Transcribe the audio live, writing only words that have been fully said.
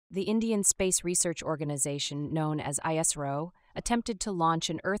The Indian Space Research Organization, known as ISRO, attempted to launch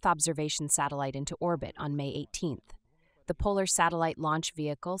an Earth observation satellite into orbit on May 18th. The Polar Satellite Launch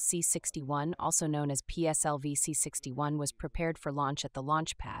Vehicle C-61, also known as PSLV C-61, was prepared for launch at the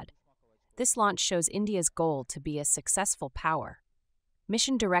launch pad. This launch shows India's goal to be a successful power.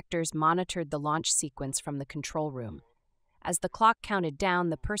 Mission directors monitored the launch sequence from the control room. As the clock counted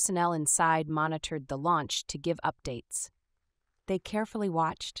down, the personnel inside monitored the launch to give updates. They carefully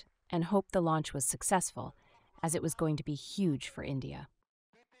watched and hoped the launch was successful, as it was going to be huge for India.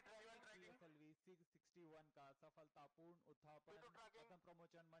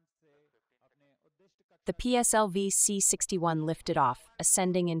 The PSLV C-61 lifted off,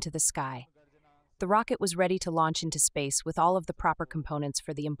 ascending into the sky. The rocket was ready to launch into space with all of the proper components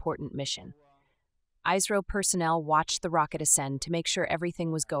for the important mission. ISRO personnel watched the rocket ascend to make sure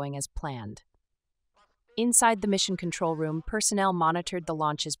everything was going as planned. Inside the mission control room, personnel monitored the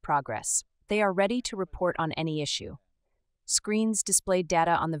launch's progress. They are ready to report on any issue. Screens displayed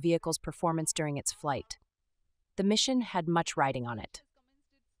data on the vehicle's performance during its flight. The mission had much riding on it.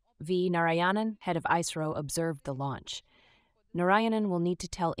 V. Narayanan, head of ISRO, observed the launch. Narayanan will need to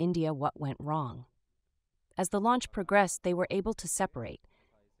tell India what went wrong. As the launch progressed, they were able to separate.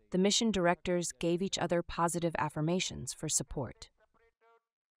 The mission directors gave each other positive affirmations for support.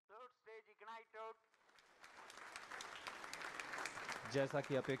 जैसा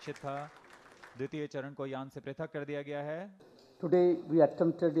कि अपेक्षित था, द्वितीय चरण को यान से पृथक कर दिया गया है. Today we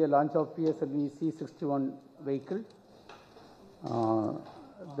attempted a launch of PSLV C-61 vehicle.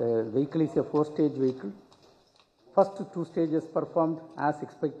 The vehicle is a 4-stage vehicle. First 2 stages performed as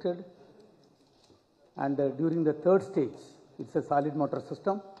expected, and during the 3rd stage, it's a solid motor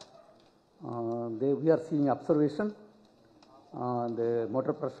system. We are seeing observation. The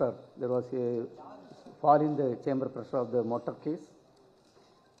motor pressure, there was a fall in the chamber pressure of the motor case,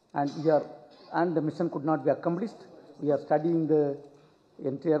 and the mission could not be accomplished. We are studying the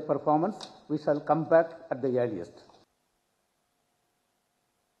entire performance. We shall come back at the earliest.